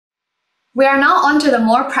We are now on to the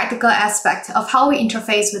more practical aspect of how we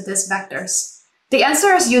interface with these vectors. The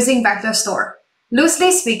answer is using vector store.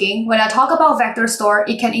 Loosely speaking, when I talk about vector store,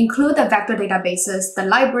 it can include the vector databases, the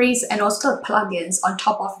libraries, and also the plugins on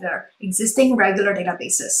top of the existing regular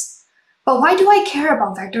databases. But why do I care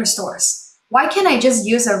about vector stores? Why can't I just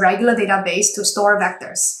use a regular database to store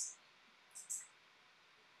vectors?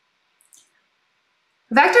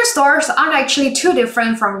 Vector stores aren't actually too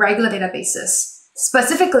different from regular databases.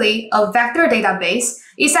 Specifically, a vector database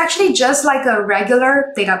is actually just like a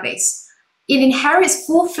regular database. It inherits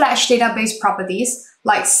full-fledged database properties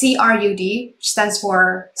like CRUD, which stands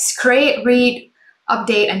for create, read,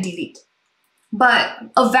 update, and delete. But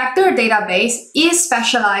a vector database is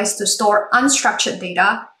specialized to store unstructured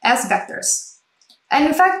data as vectors. And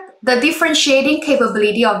in fact, the differentiating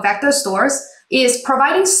capability of vector stores is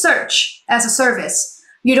providing search as a service.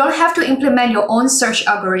 You don't have to implement your own search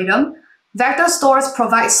algorithm. Vector stores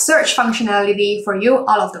provide search functionality for you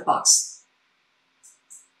out of the box.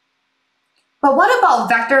 But what about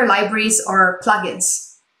vector libraries or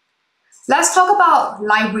plugins? Let's talk about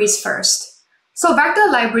libraries first. So vector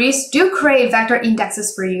libraries do create vector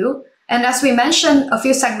indexes for you. And as we mentioned a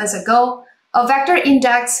few segments ago, a vector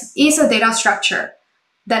index is a data structure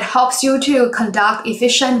that helps you to conduct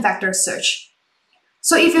efficient vector search.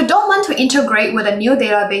 So if you don't want to integrate with a new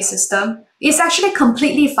database system, it's actually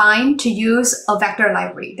completely fine to use a vector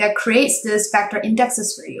library that creates these vector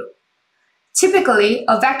indexes for you. Typically,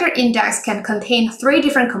 a vector index can contain 3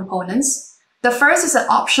 different components. The first is an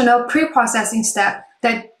optional pre-processing step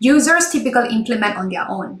that users typically implement on their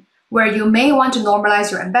own, where you may want to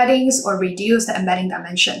normalize your embeddings or reduce the embedding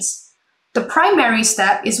dimensions. The primary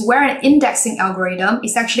step is where an indexing algorithm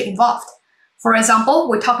is actually involved. For example,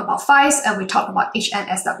 we talk about FICE and we talk about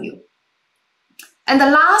HNSW. And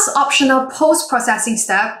the last optional post-processing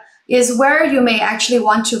step is where you may actually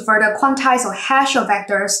want to further quantize or hash your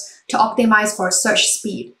vectors to optimize for search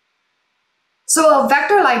speed. So a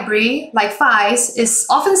vector library like FICE is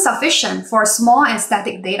often sufficient for small and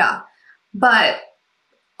static data, but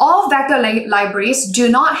all vector libraries do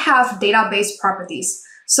not have database properties.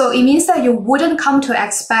 So it means that you wouldn't come to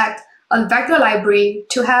expect a vector library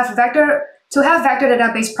to have vector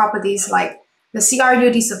database properties like the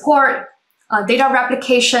CRUD support, data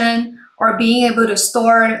replication, or being able to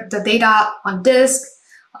store the data on disk,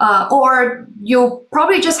 or you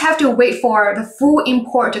probably just have to wait for the full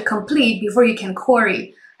import to complete before you can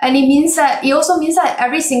query. And it also means that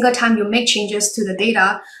every single time you make changes to the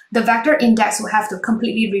data, the vector index will have to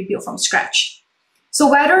completely rebuild from scratch. So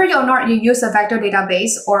whether or not you use a vector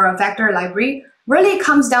database or a vector library really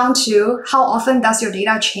comes down to how often does your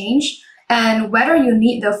data change and whether you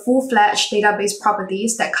need the full-fledged database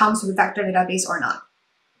properties that comes with vector database or not.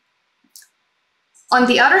 On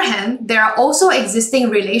the other hand, there are also existing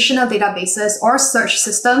relational databases or search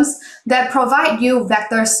systems that provide you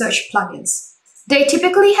vector search plugins. They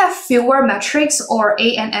typically have fewer metrics or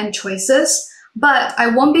ANN choices, but I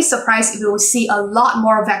won't be surprised if we will see a lot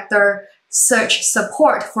more vector search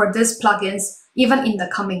support for these plugins even in the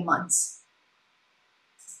coming months.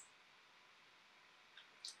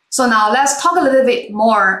 So now let's talk a little bit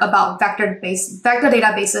more about vector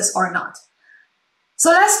databases or not. So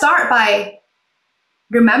let's start by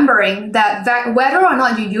remembering that whether or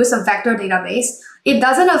not you use a vector database, it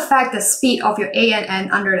doesn't affect the speed of your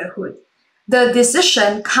ANN under the hood. The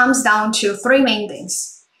decision comes down to 3 main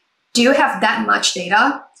things. Do you have that much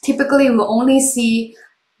data? Typically, we'll only see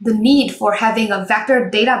the need for having a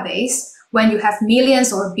vector database when you have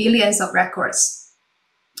millions or billions of records.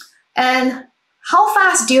 And how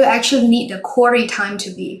fast do you actually need the query time to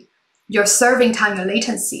be? Your serving time, your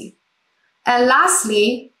latency. And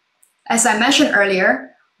lastly, as I mentioned earlier,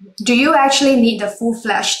 do you actually need the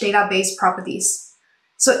full-fledged database properties?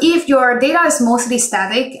 So if your data is mostly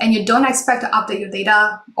static and you don't expect to update your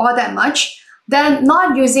data all that much, then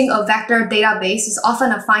not using a vector database is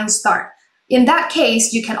often a fine start. In that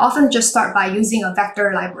case, you can often just start by using a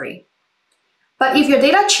vector library. But if your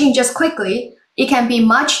data changes quickly, it can be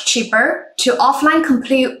much cheaper to offline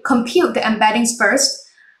compute the embeddings first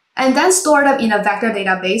and then store them in a vector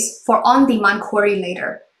database for on-demand query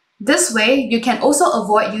later. This way, you can also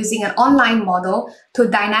avoid using an online model to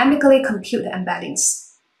dynamically compute the embeddings.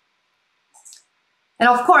 And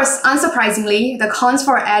of course, unsurprisingly, the cons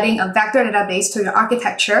for adding a vector database to your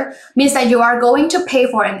architecture means that you are going to pay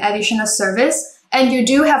for an additional service, and you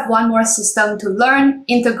do have one more system to learn,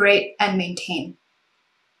 integrate, and maintain.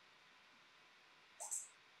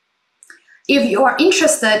 If you are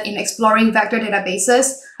interested in exploring vector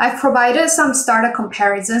databases, I've provided some starter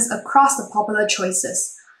comparisons across the popular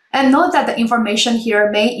choices. And note that the information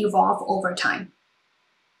here may evolve over time.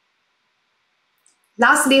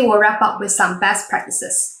 Lastly, we'll wrap up with some best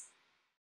practices.